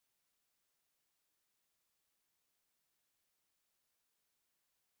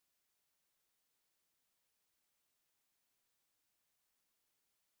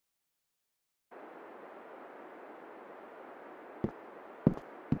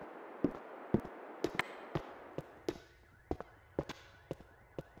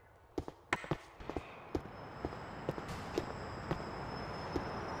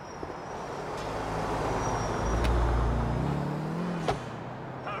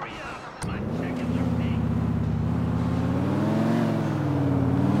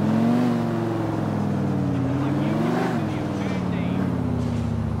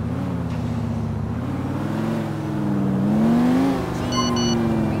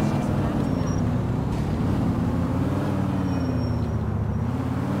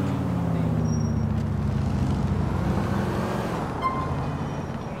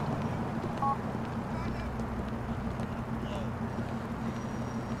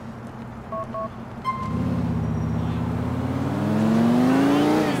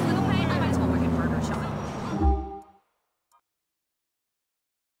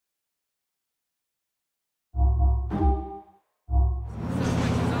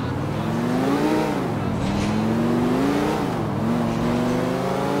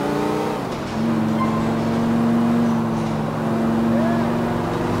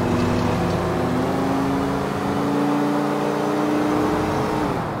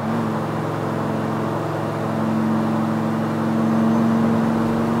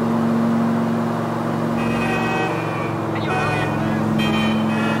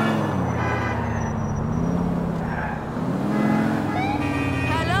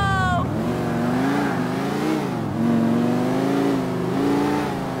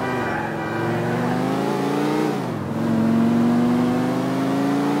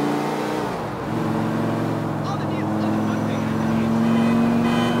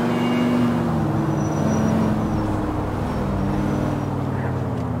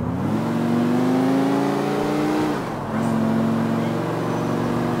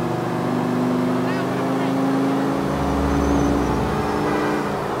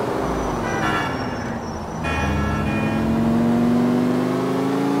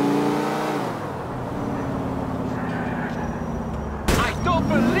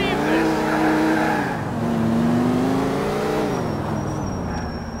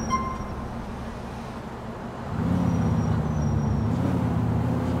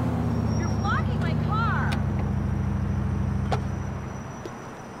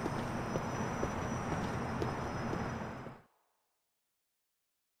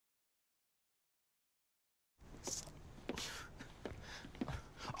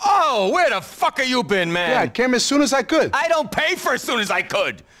Oh, where the fuck have you been, man? Yeah, I came as soon as I could. I don't pay for as soon as I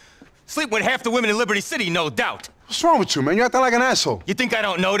could. Sleep with half the women in Liberty City, no doubt. What's wrong with you, man? You're acting like an asshole. You think I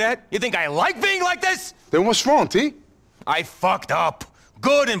don't know that? You think I like being like this? Then what's wrong, T? I fucked up.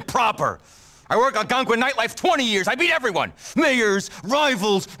 Good and proper. I worked Algonquin nightlife 20 years. I beat everyone. Mayors,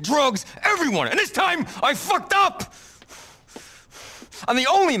 rivals, drugs, everyone. And this time, I fucked up. I'm the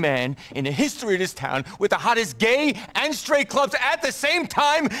only man in the history of this town with the hottest gay and straight clubs at the same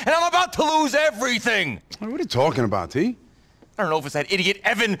time, and I'm about to lose everything. What are you talking about, T? I don't know if it's that idiot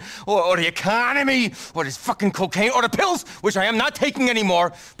Evan, or the economy, or this fucking cocaine, or the pills, which I am not taking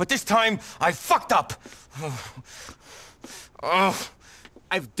anymore, but this time, I fucked up.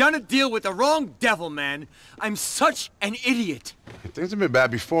 I've done a deal with the wrong devil, man. I'm such an idiot. Things have been bad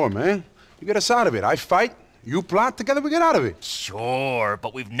before, man. You get us out of it. I fight, you plot, together we get out of it. Sure,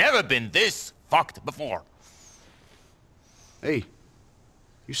 but we've never been this fucked before. Hey,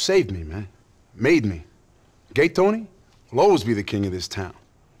 you saved me, man. Made me. Gay Tony will always be the king of this town.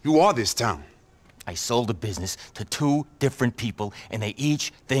 You are this town. I sold a business to 2 different people, and they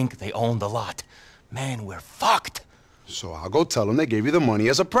each think they own the lot. Man, we're fucked. So I'll go tell them they gave you the money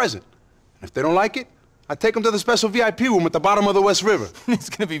as a present. And if they don't like it, I take them to the special VIP room at the bottom of the West River.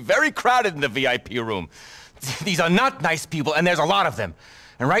 It's gonna be very crowded in the VIP room. These are not nice people, and there's a lot of them.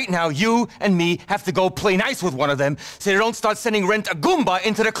 And right now, you and me have to go play nice with one of them so they don't start sending Rent a Goomba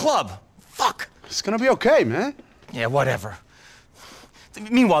into the club. Fuck. It's gonna be okay, man. Yeah, whatever.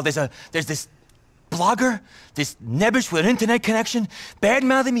 Meanwhile, there's this blogger, this nebbish with an internet connection,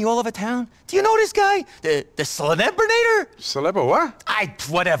 bad-mouthing me all over town. Do you know this guy? The Celebrinator? Celebra what?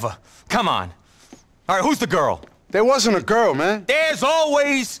 Whatever. Come on. All right, who's the girl? There wasn't a girl, man. There's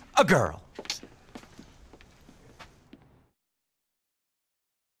always a girl.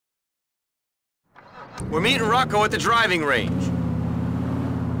 We're meeting Rocco at the driving range.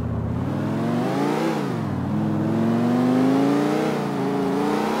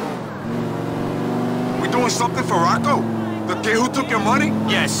 We doing something for Rocco? The kid who took your money?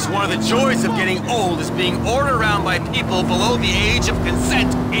 Yes, one of the joys of getting old is being ordered around by people below the age of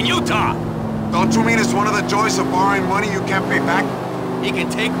consent in Utah. Don't you mean it's one of the joys of borrowing money you can't pay back? He can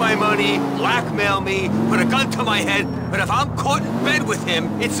take my money, blackmail me, put a gun to my head, but if I'm caught in bed with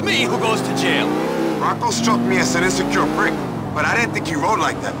him, it's me who goes to jail. Rocco struck me as an insecure prick, but I didn't think he rode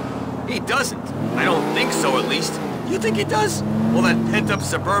like that. He doesn't. I don't think so, at least. You think he does? All that pent-up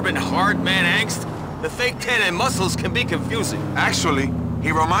suburban hard man angst? The fake tan and muscles can be confusing. Actually,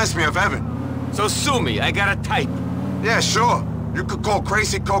 he reminds me of Evan. So sue me, I got a type. Yeah, sure. You could call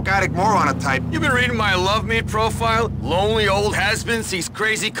crazy coke addict moron a type. You been reading my Love Me profile? Lonely old has-been sees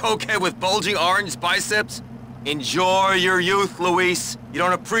crazy cokehead with bulging orange biceps? Enjoy your youth, Luis. You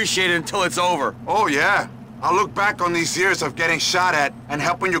don't appreciate it until it's over. Oh, yeah. I'll look back on these years of getting shot at and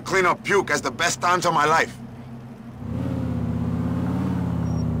helping you clean up puke as the best times of my life.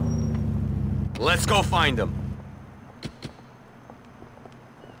 Let's go find him.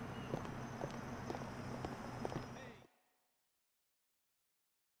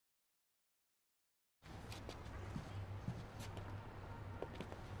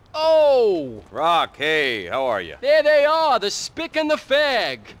 Whoa! Rock, hey, how are you? There they are, the spick and the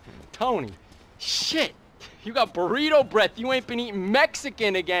fag. Tony, shit. You got burrito breath. You ain't been eating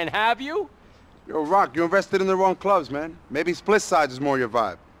Mexican again, have you? Yo, Rock, you invested in the wrong clubs, man. Maybe split sides is more your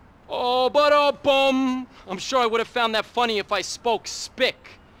vibe. Oh, but bum. I'm sure I would have found that funny if I spoke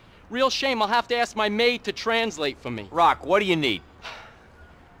spick. Real shame, I'll have to ask my maid to translate for me. Rock, what do you need?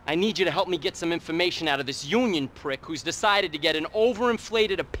 I need you to help me get some information out of this union prick who's decided to get an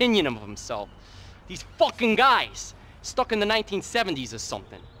overinflated opinion of himself. These fucking guys, stuck in the 1970s or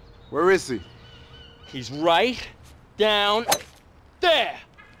something. Where is he? He's right down there.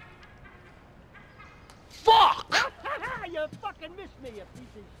 Fuck! You fucking missed me, you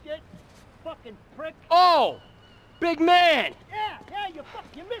piece of shit. Fucking prick. Oh! Big man! Yeah,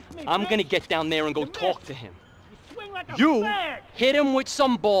 you missed me. I'm bitch. gonna get down there and go You talk missed. to him. You swing like a You fag. hit him with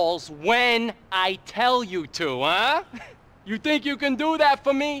some balls when I tell you to, huh? You think you can do that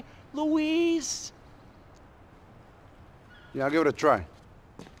for me, Louise? Yeah, I'll give it a try.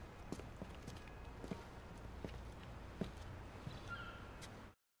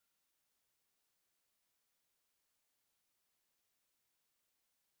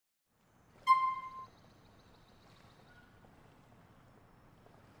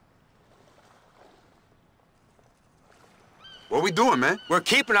 What we doing, man? We're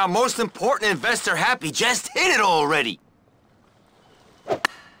keeping our most important investor happy. Just hit it already.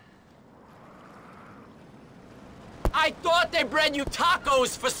 I thought they bred you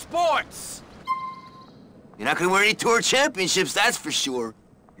tacos for sports. You're not gonna win any tour championships, that's for sure.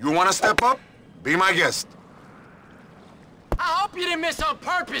 You wanna step up? Be my guest. I hope you didn't miss on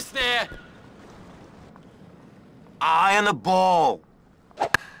purpose there. Eye on the ball.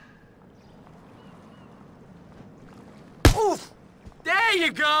 Oof! There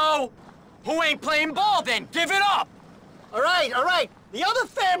you go! Who ain't playing ball then? Give it up! All right. The other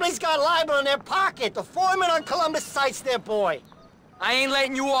family's got libel in their pocket. The foreman on Columbus cites their boy. I ain't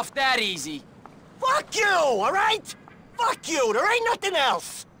letting you off that easy. Fuck you, all right? Fuck you, there ain't nothing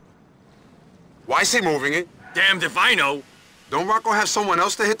else. Why is he moving it? Damned if I know. Don't Rocco have someone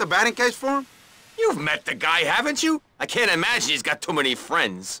else to hit the batting cage for him? You've met the guy, haven't you? I can't imagine he's got too many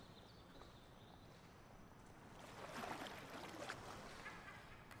friends.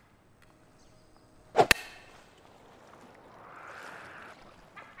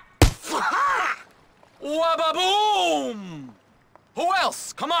 Wabba-boom! Who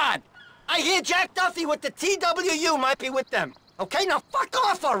else? Come on! I hear Jack Duffy with the TWU might be with them. Okay, now fuck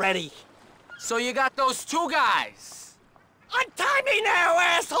off already. So you got those two guys? Untie me now,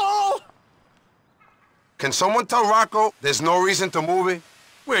 asshole! Can someone tell Rocco there's no reason to move it?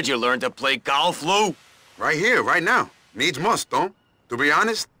 Where'd you learn to play golf, Lou? Right here, right now. Needs must, don't? To be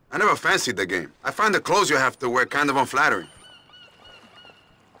honest, I never fancied the game. I find the clothes you have to wear kind of unflattering.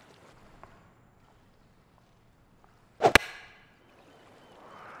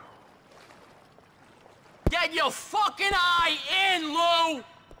 Get your fucking eye in, Lou!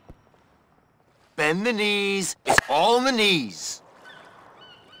 Bend the knees. It's all in the knees.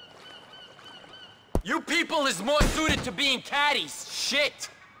 You people is more suited to being caddies. Shit!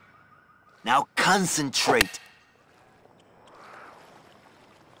 Now concentrate.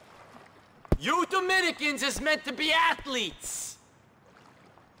 You Dominicans is meant to be athletes.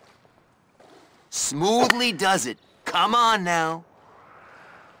 Smoothly does it. Come on now.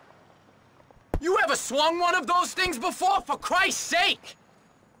 You ever swung one of those things before, for Christ's sake?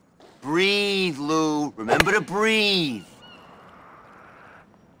 Breathe, Lou. Remember to breathe.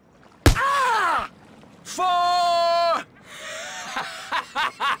 Ah! For...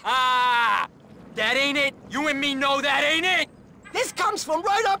 That ain't it. You and me know that ain't it. This comes from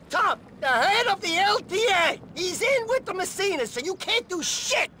right up top. The head of the LTA. He's in with the Messinas, so you can't do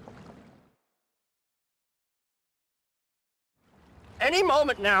shit. Any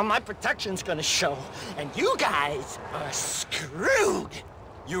moment now, my protection's gonna show, and you guys are screwed.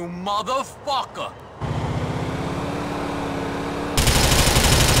 You motherfucker.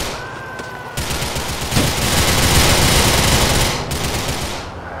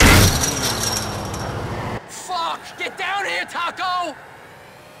 Fuck! Get down here, Taco!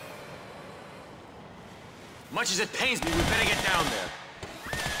 Much as it pains me, we better get down there.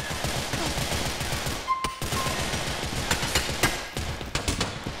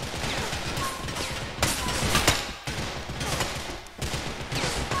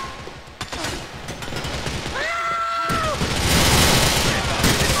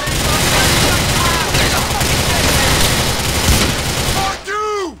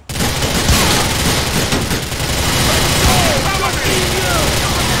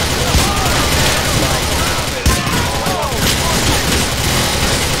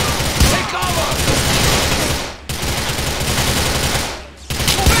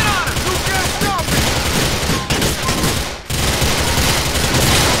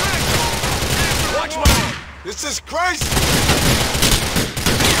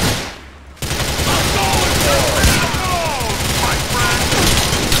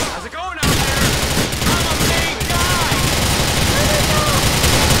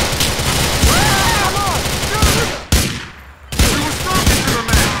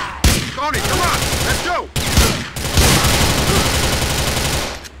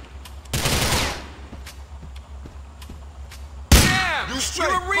 You're a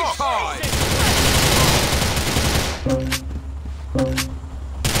retard!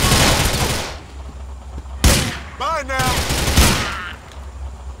 Bye now!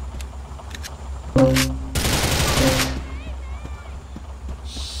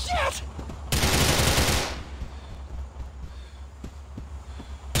 Shit!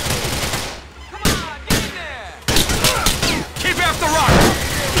 Keep after Rock!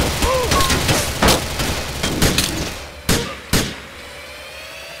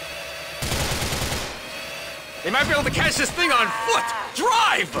 They might be able to catch this thing on foot!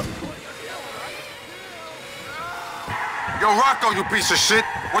 Drive! Yo, Rocco, you piece of shit!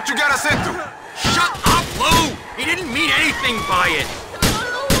 What you got us into? Shut up, Lou! He didn't mean anything by it!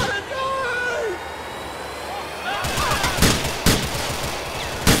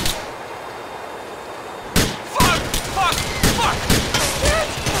 Fuck! Fuck! Fuck!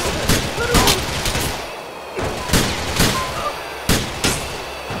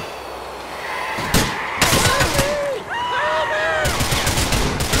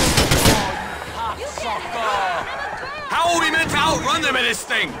 How are we meant to outrun them in this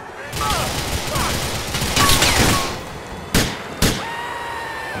thing?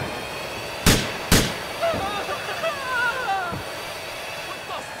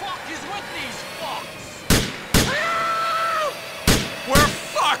 We're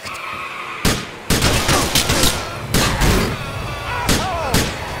fucked!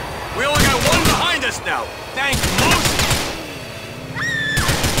 We only got one behind us now. Thank Moses!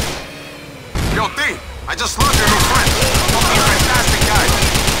 Yo, D, I just loved your new friend. Fucking fantastic guy.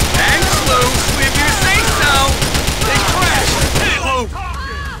 Thanks, Lou. If you say so. They crashed. Hit it, Lou.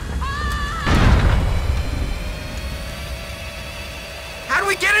 How do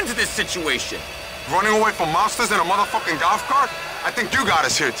we get into this situation? Running away from mobsters in a motherfucking golf cart? I think you got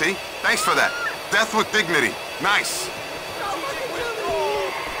us here, T. Thanks for that. Death with dignity. Nice.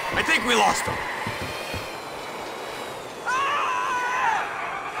 I think we lost them.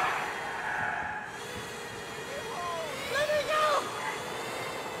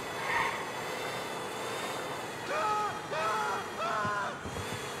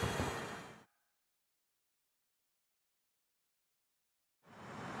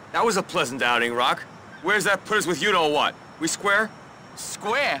 That was a pleasant outing, Rock. Where's that put us with you know what? We square?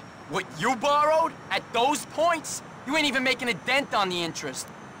 Square? What you borrowed? At those points? You ain't even making a dent on the interest.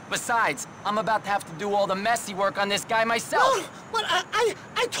 Besides, I'm about to have to do all the messy work on this guy myself. No, but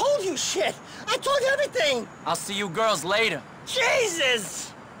I told you shit. I told you everything. I'll see you girls later.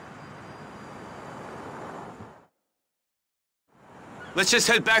 Jesus! Let's just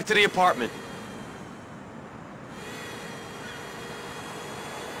head back to the apartment.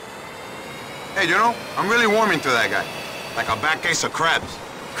 Hey, you know, I'm really warming to that guy. Like a bad case of crabs.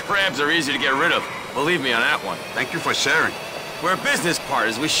 Crabs are easy to get rid of. Believe me on that one. Thank you for sharing. We're business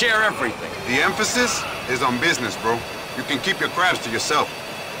partners. We share everything. The emphasis is on business, bro. You can keep your crabs to yourself.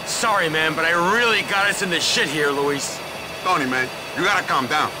 Sorry, man, but I really got us in the shit here, Luis. Tony, man, you gotta calm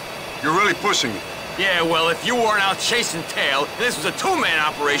down. You're really pushing me. Yeah, well, if you weren't out chasing tail, and this was a two-man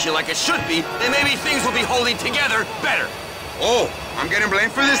operation like it should be, then maybe things would be holding together better. Oh, I'm getting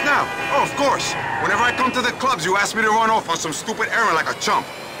blamed for this now? Oh, of course. Whenever I come to the clubs, you ask me to run off on some stupid errand like a chump.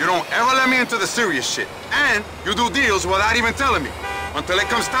 You don't ever let me into the serious shit. And you do deals without even telling me. Until it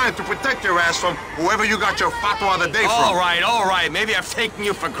comes time to protect your ass from whoever you got your fatwa of the day from. All right. Maybe I've taken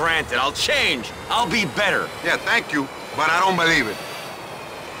you for granted. I'll change. I'll be better. Yeah, thank you, but I don't believe it.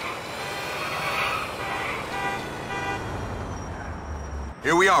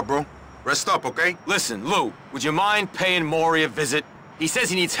 Here we are, bro. Rest up, okay? Listen, Lou, would you mind paying Maury a visit? He says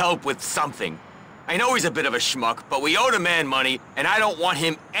he needs help with something. I know he's a bit of a schmuck, but we owe the man money, and I don't want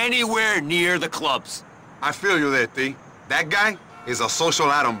him anywhere near the clubs. I feel you there, T. That guy is a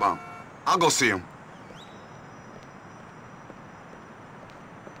social atom bomb. I'll go see him.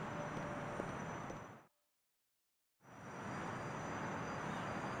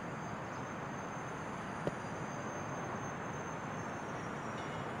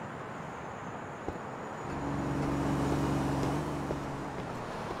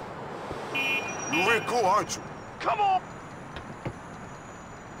 You're really cool, aren't you? Come on!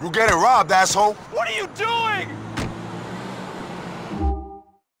 You getting robbed, asshole. What are you doing?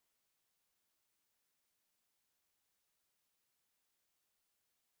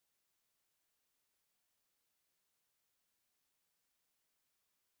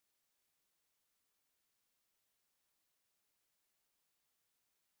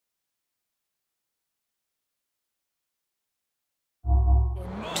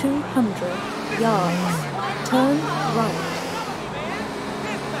 In 200 yards, turn right.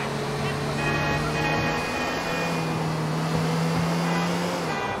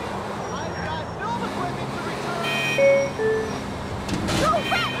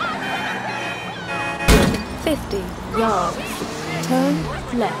 yards. Turn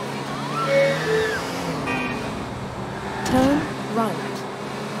left. Turn right.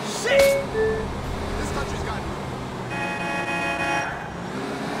 This country's got...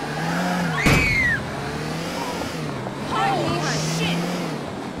 Holy shit!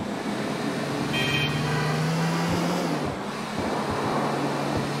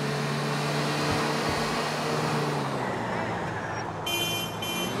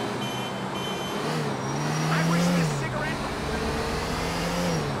 I wish this cigarette...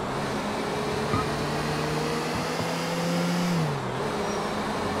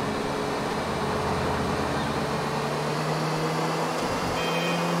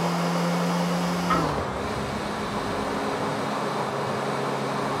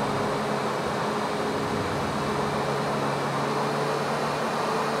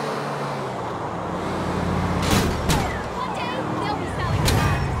 One day, they'll be selling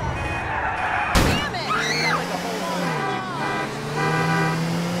glasses on it. Damn it! Sound like a whole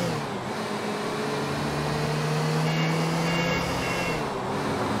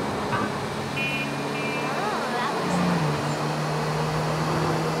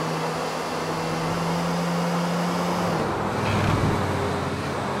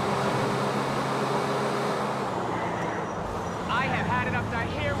I have had it up to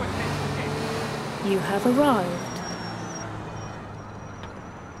here with this shit. You have arrived